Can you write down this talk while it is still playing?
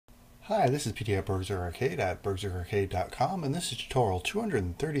Hi, this is PT at BurgZerg at BurgZergArcade.com, and this is tutorial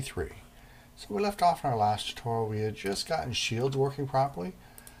 233. So we left off in our last tutorial. We had just gotten shields working properly,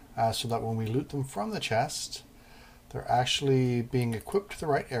 so that when we loot them from the chest, they're actually being equipped to the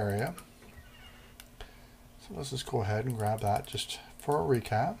right area. So let's just go ahead and grab that just for a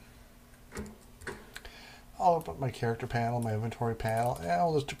recap. I'll open up my character panel, my inventory panel, and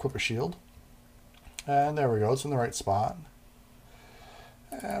I'll just equip a shield. And there we go, it's in the right spot.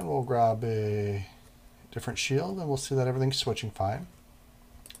 And we'll grab a different shield and we'll see that everything's switching fine.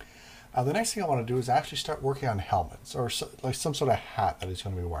 The next thing I want to do is actually start working on helmets, or like some sort of hat that he's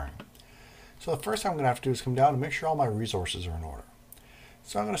going to be wearing. So the first thing I'm going to have to do is come down and make sure all my resources are in order.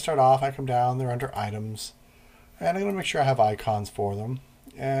 So I'm going to start off, I come down, they're under items, and I'm going to make sure I have icons for them.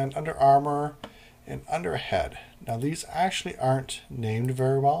 And under armor and under head. Now these actually aren't named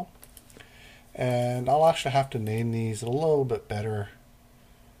very well, and I'll actually have to name these a little bit better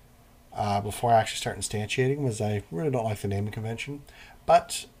before I actually start instantiating, because I really don't like the naming convention.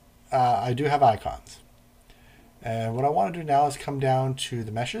 But I do have icons. And what I want to do now is come down to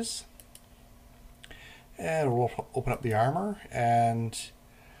the meshes. And we'll open up the armor. And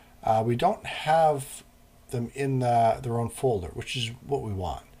we don't have them in their own folder, which is what we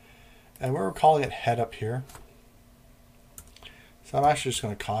want. And we're calling it head up here. So I'm actually just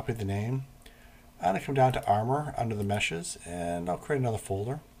going to copy the name. I'm going to come down to armor under the meshes. And I'll create another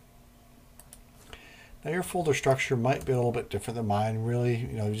folder. Now your folder structure might be a little bit different than mine. Really,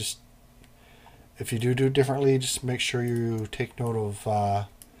 just if you do it differently, just make sure you take note of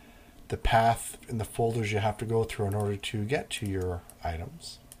the path in the folders you have to go through in order to get to your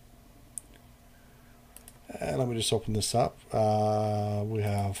items. And let me just open this up. We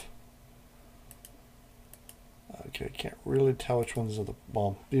have, okay, I can't really tell which ones are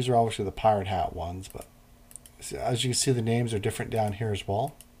well, these are obviously the pirate hat ones, but as you can see, the names are different down here as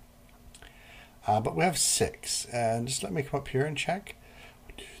well. But we have 6, and just let me come up here and check.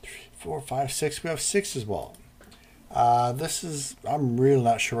 1, 2, 3, 4, 5, 6. We have 6 as well. This is, I'm really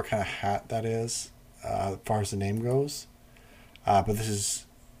not sure what kind of hat that is as far as the name goes. But this is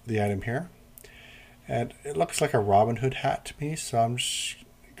the item here. And it looks like a Robin Hood hat to me, so I'm just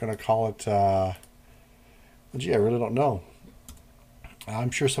going to call it, well, gee, I really don't know.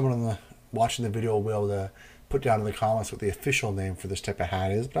 I'm sure someone watching the video will be able to put down in the comments what the official name for this type of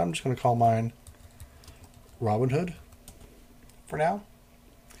hat is, but I'm just going to call mine Robin Hood for now.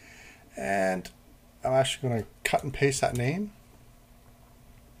 And I'm actually going to cut and paste that name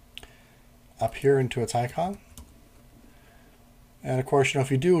up here into its icon. And of course, if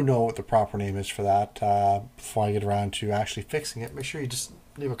you do know what the proper name is for that, before I get around to actually fixing it, make sure you just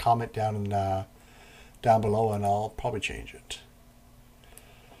leave a comment down down below, and I'll probably change it.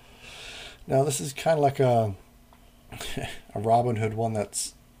 Now this is kind of like a Robin Hood one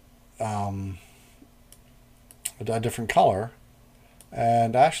that's a different color,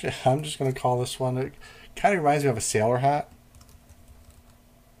 and actually I'm just going to call this one, it kind of reminds me of a sailor hat,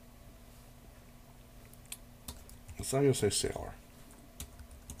 so I'm going to say sailor,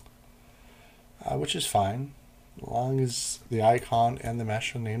 which is fine as long as the icon and the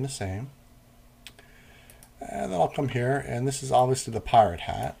mesh are named the same. And then I'll come here, and this is obviously the pirate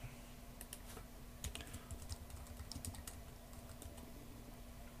hat.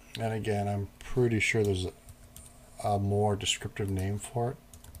 And again, I'm pretty sure there's a more descriptive name for it.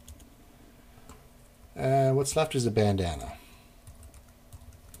 And what's left is a bandana.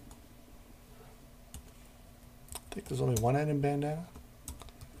 I think there's only one item bandana.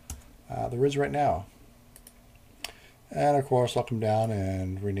 There is right now. And of course, I'll come down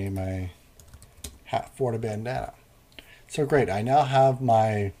and rename my hat for the bandana. So great, I now have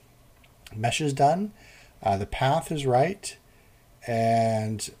my meshes done. The path is right,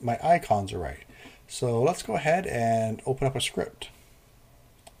 and my icons are right. So let's go ahead and open up a script.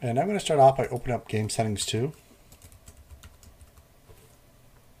 And I'm going to start off by opening up Game Settings 2.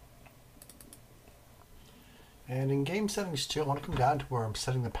 And in Game Settings 2, I want to come down to where I'm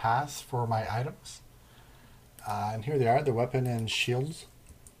setting the paths for my items. And here they are, the weapon and shields.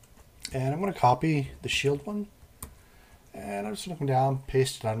 And I'm going to copy the shield one. And I'm just going to come down,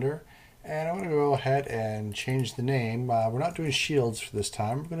 paste it under. And I'm going to go ahead and change the name. We're not doing shields for this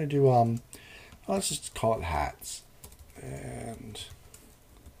time. We're going to do, let's just call it hats. And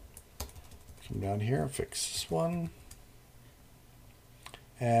come down here and fix this one.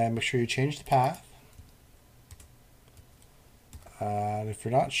 And make sure you change the path. And if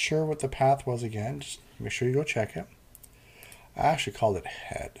you're not sure what the path was again, just make sure you go check it. I actually called it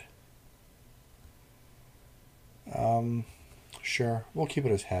head. Sure, we'll keep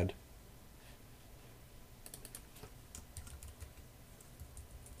it as head.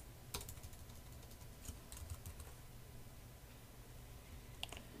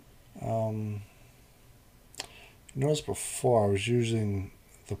 Notice before I was using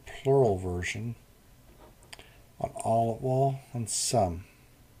the plural version on all, well, on some.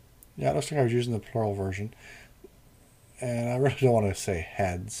 Yeah, it looks like I was using the plural version. And I really don't want to say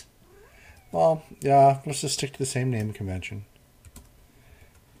heads. Well, yeah, let's just stick to the same name convention.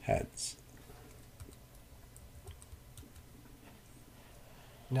 Heads.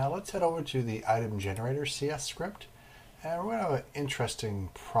 Now let's head over to the item generator CS script. And we're going to have an interesting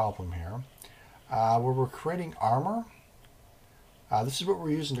problem here. Where we're creating armor. This is what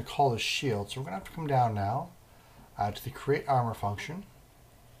we're using to call the shield. So we're going to have to come down now to the create armor function,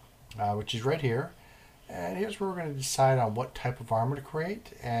 which is right here. And here's where we're going to decide on what type of armor to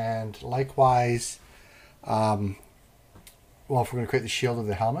create. And likewise, well, if we're going to create the shield or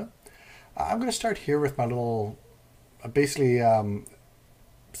the helmet, I'm going to start here with my little, basically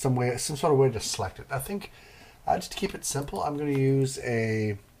some sort of way to select it. I think just to keep it simple, I'm going to use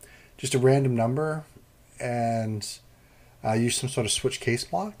just a random number and use some sort of switch case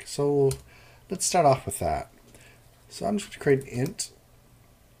block. So let's start off with that. So I'm just going to create an int,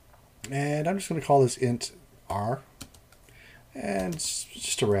 and I'm just going to call this int r, and it's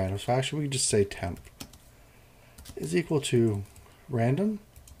just a random. So actually we can just say temp is equal to random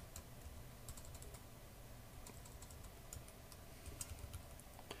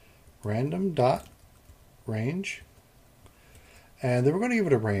dot range, and then we're going to give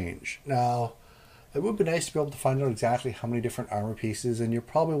it a range. Now it would be nice to be able to find out exactly how many different armor pieces, and you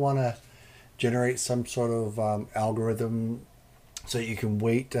probably want to generate some sort of algorithm so that you can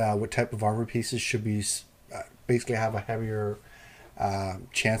weight what type of armor pieces should be basically have a heavier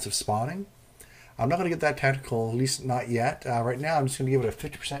chance of spawning. I'm not going to get that technical, at least not yet. Right now I'm just going to give it a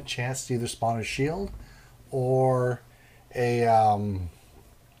 50% chance to either spawn a shield or a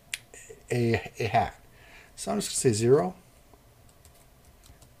hat. So I'm just going to say 0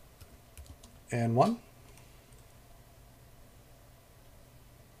 and 1.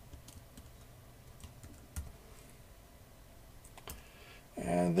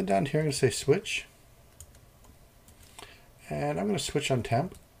 And then down here I'm going to say switch. And I'm going to switch on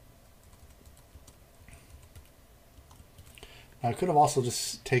temp. Now, I could have also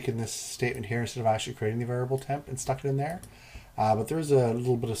just taken this statement here instead of actually creating the variable temp and stuck it in there. But there's a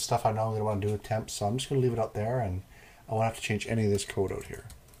little bit of stuff I know I'm going to want to do with temp, so I'm just going to leave it out there, and I won't have to change any of this code out here.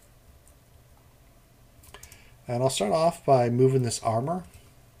 And I'll start off by moving this armor,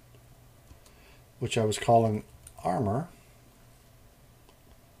 which I was calling armor.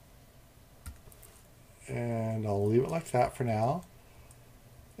 And I'll leave it like that for now.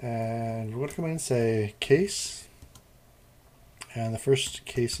 And we're going to come in and say case. And the first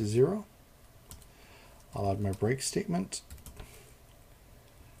case is 0. I'll add my break statement.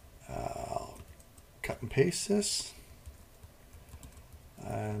 I'll cut and paste this.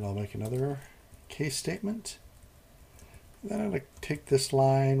 And I'll make another case statement. And then I'm going to take this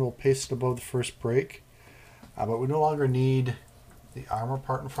line, we'll paste it above the first break. But we no longer need the armor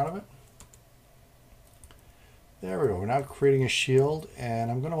part in front of it. There we go. We're now creating a shield, and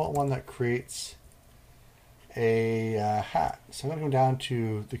I'm going to want one that creates a hat. So I'm going to go down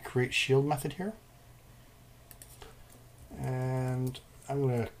to the create shield method here, and I'm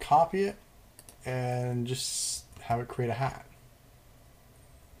going to copy it and just have it create a hat.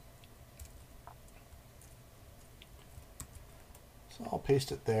 So I'll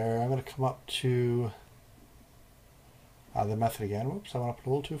paste it there. I'm going to come up to the method again. Whoops, I went up a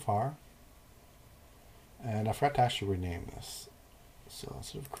little too far. And I forgot to actually rename this. So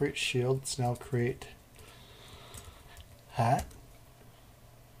instead of create shield, let's now create hat.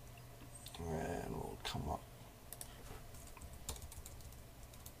 And we'll come up.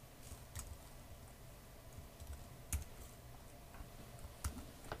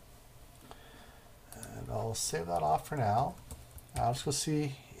 And I'll save that off for now. Let's go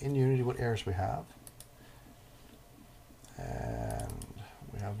see in Unity what errors we have. And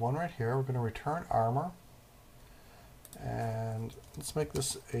we have one right here. We're going to return armor. And let's make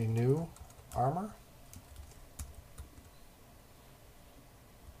this a new armor.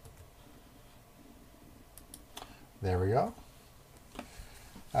 There we go.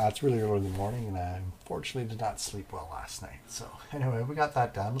 It's really early in the morning, and I unfortunately did not sleep well last night. So anyway, we got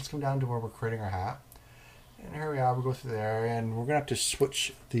that done. Let's come down to where we're creating our hat. And here we are. We'll go through there, and we're going to have to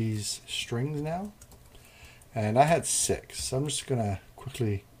switch these strings now. And I had 6, so I'm just going to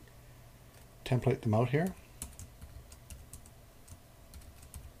quickly template them out here.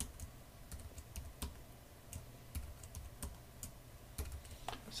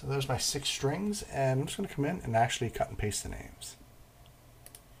 So there's my 6 strings, and I'm just going to come in and actually cut and paste the names.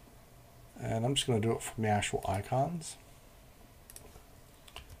 And I'm just going to do it from the actual icons.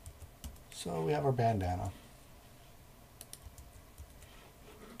 So we have our bandana.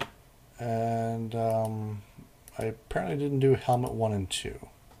 And I apparently didn't do helmet 1 and 2.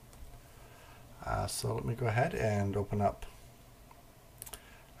 So let me go ahead and open up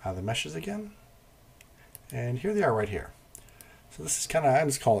the meshes again. And here they are right here. So this is kind of, I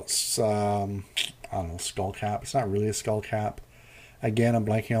just call it, I don't know, skull cap. It's not really a skull cap. Again, I'm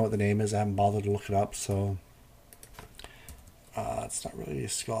blanking out what the name is. I haven't bothered to look it up, so it's not really a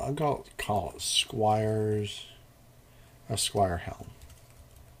skull. I'm going to call it a Squire helm.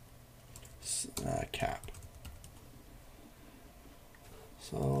 Cap.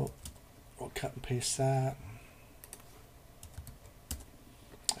 So we'll cut and paste that.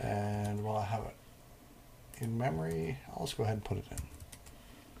 And while I have it in memory, I'll just go ahead and put it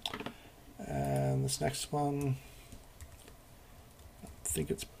in. And this next one, I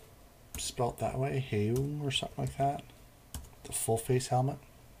think it's spelt that way, Heum or something like that. The full face helmet.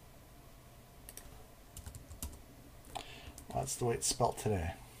 Well, that's the way it's spelt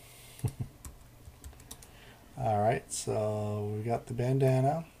today. Alright, so we got the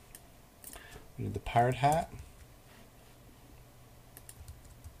bandana. We need the pirate hat.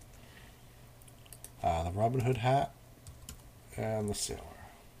 The Robin Hood hat. And the sailor.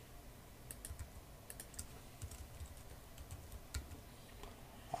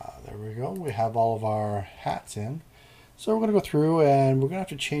 There we go. We have all of our hats in. So we're going to go through and we're going to have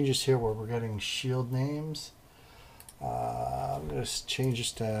to change this here where we're getting shield names. I'm going to change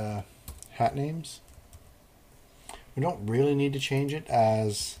this to hat names. We don't really need to change it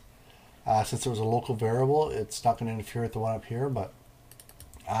as since it was a local variable, it's not going to interfere with the one up here, but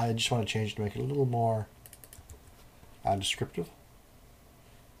I just want to change it to make it a little more descriptive.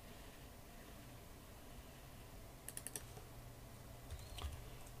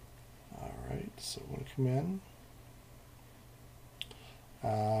 Alright, so we're going to come in.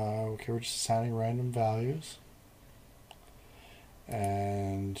 Okay, we're just assigning random values.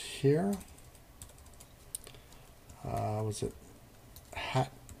 And here, was it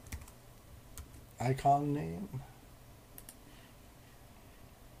hat icon name?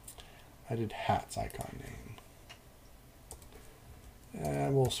 I did hats icon name.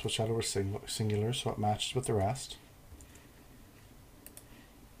 And we'll switch out over singular so it matches with the rest.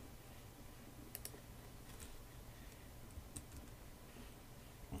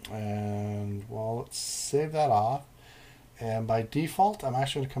 And well, let's save that off. And by default, I'm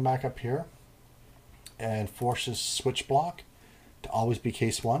actually going to come back up here and force this switch block to always be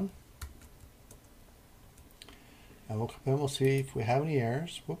case 1. And we'll come in, we'll see if we have any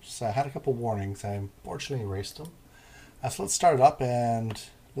errors. Whoops, I had a couple warnings. I unfortunately erased them. So let's start it up and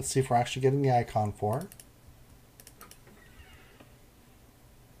let's see if we're actually getting the icon for it.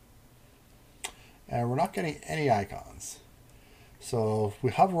 And we're not getting any icons. So if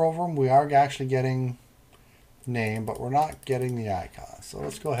we hover over them, we are actually getting name, but we're not getting the icon. So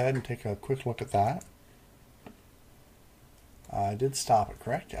let's go ahead and take a quick look at that. I did stop it,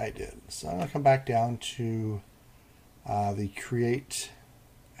 correct? I did. So I'm going to come back down to the create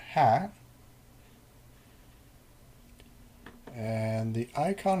hat. And the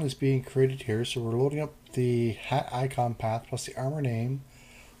icon is being created here. So we're loading up the hat icon path plus the armor name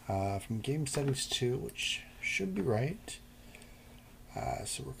from game settings 2, which should be right.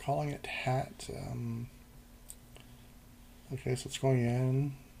 So we're calling it hat. Okay, so it's going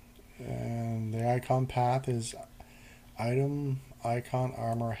in, and the icon path is item, icon,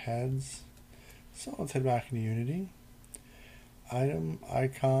 armor, heads. So let's head back into Unity. Item,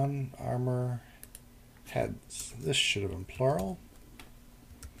 icon, armor, heads. This should have been plural.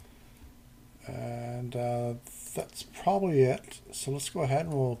 And that's probably it. So let's go ahead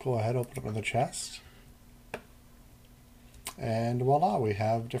and we'll go ahead and open up another chest. And voila, we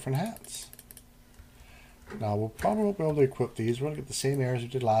have different hats. Now we'll probably be able to equip these. We're going to get the same errors we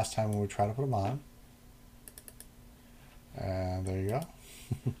did last time when we tried to put them on. And there you go.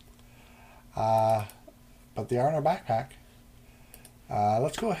 But they are in our backpack.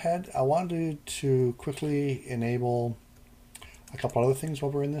 Let's go ahead. I wanted to quickly enable a couple other things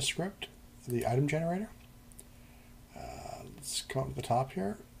while we're in this script. The item generator. Let's come up to the top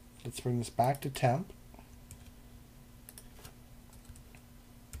here. Let's bring this back to temp.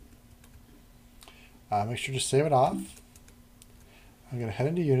 Make sure to save it off. I'm going to head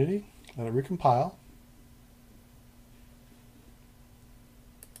into Unity, let it recompile.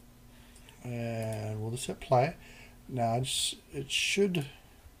 And we'll just hit play. Now it should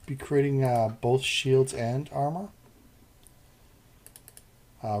be creating both shields and armor.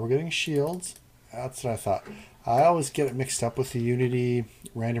 We're getting shields. That's what I thought. I always get it mixed up with the Unity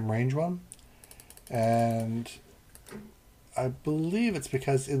random range one. And I believe it's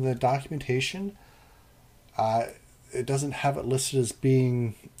because in the documentation, it doesn't have it listed as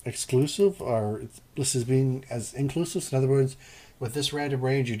being exclusive, or it's listed as being as inclusive. So in other words, with this random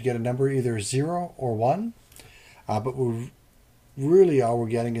range, you'd get a number either 0 or 1. But really all we're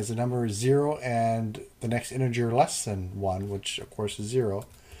getting is a number 0 and the next integer less than 1, which of course is 0.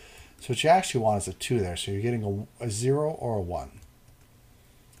 So what you actually want is a 2 there. So you're getting a 0 or a 1.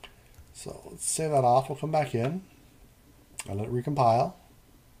 So let's save that off. We'll come back in and let it recompile.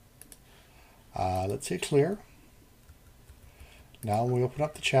 Let's hit clear. Now when we open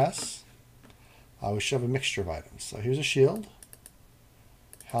up the chest, we should have a mixture of items. So here's a shield,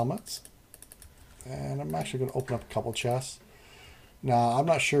 helmets, and I'm actually going to open up a couple chests. Now I'm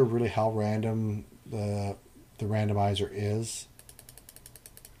not sure really how random the randomizer is.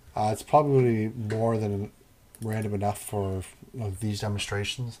 It's probably more than random enough for these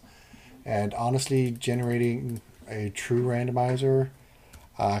demonstrations. And honestly, generating a true randomizer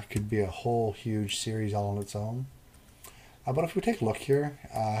could be a whole huge series all on its own. But if we take a look here,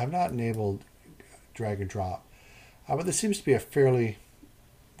 I have not enabled drag and drop. But there seems to be a fairly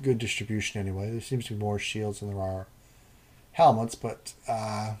good distribution anyway. There seems to be more shields than there are helmets, but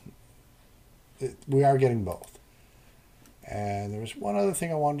we are getting both. And there's one other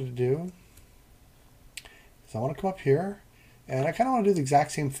thing I wanted to do. So I want to come up here, and I kind of want to do the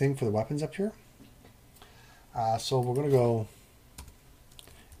exact same thing for the weapons up here. So we're going to go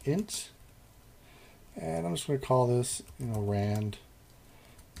int, and I'm just going to call this, rand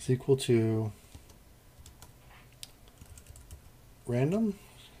is equal to random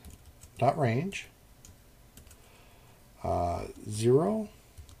dot range 0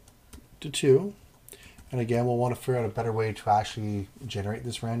 to 2. And again, we'll want to figure out a better way to actually generate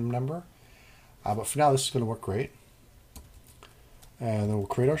this random number. But for now, this is going to work great. And then we'll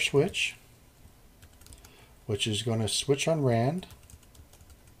create our switch, which is going to switch on rand.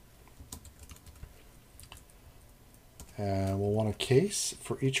 And we'll want a case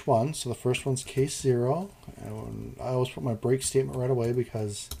for each one. So the first one's case 0. And I always put my break statement right away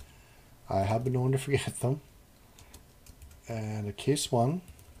because I have been known to forget them. And a case 1.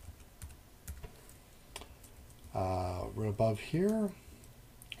 Right above here,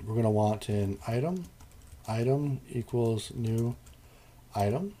 we're going to want an item equals new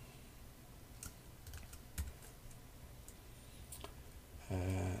item.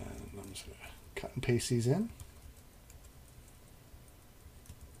 And I'm just going to cut and paste these in.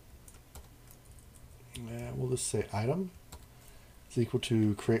 And we'll just say item is equal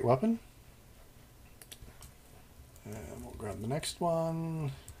to create weapon. And we'll grab the next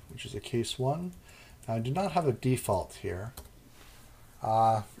one, which is a case 1. Now, I do not have a default here.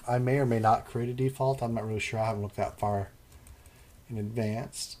 I may or may not create a default. I'm not really sure. I haven't looked that far in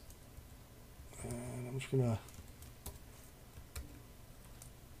advance. And I'm just going to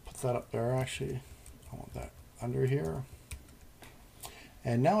put that up there. Actually, I want that under here.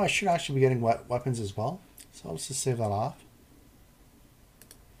 And now I should actually be getting weapons as well. So let's just save that off.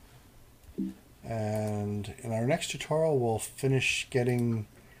 And in our next tutorial, we'll finish getting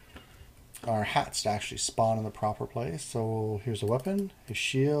our hats to actually spawn in the proper place. So here's a weapon, a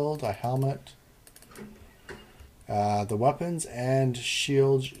shield, a helmet. The weapons and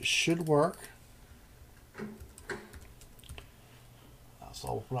shields should work. So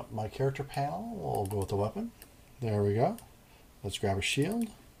I'll open up my character panel. We'll go with the weapon. There we go. Let's grab a shield.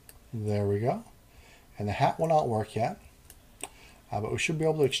 There we go. And the hat will not work yet. But we should be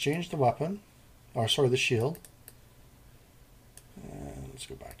able to exchange the weapon, or sorry, the shield. And let's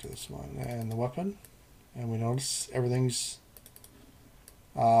go back to this one and the weapon. And we notice everything's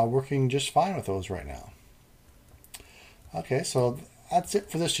working just fine with those right now. Okay, so that's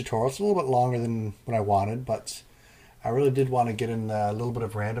it for this tutorial. It's a little bit longer than what I wanted, but I really did want to get in a little bit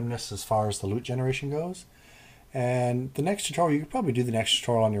of randomness as far as the loot generation goes. And the next tutorial, you could probably do the next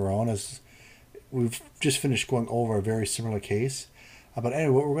tutorial on your own, as we've just finished going over a very similar case. But anyway,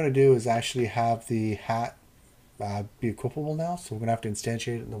 what we're going to do is actually have the hat be equipable now. So we're going to have to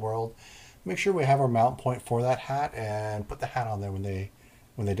instantiate it in the world. Make sure we have our mount point for that hat and put the hat on there when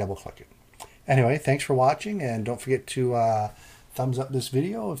they double click it. Anyway, thanks for watching, and don't forget to thumbs up this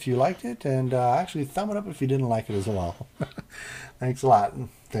video if you liked it, and actually thumb it up if you didn't like it as well. Thanks a lot, and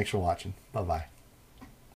thanks for watching. Bye-bye.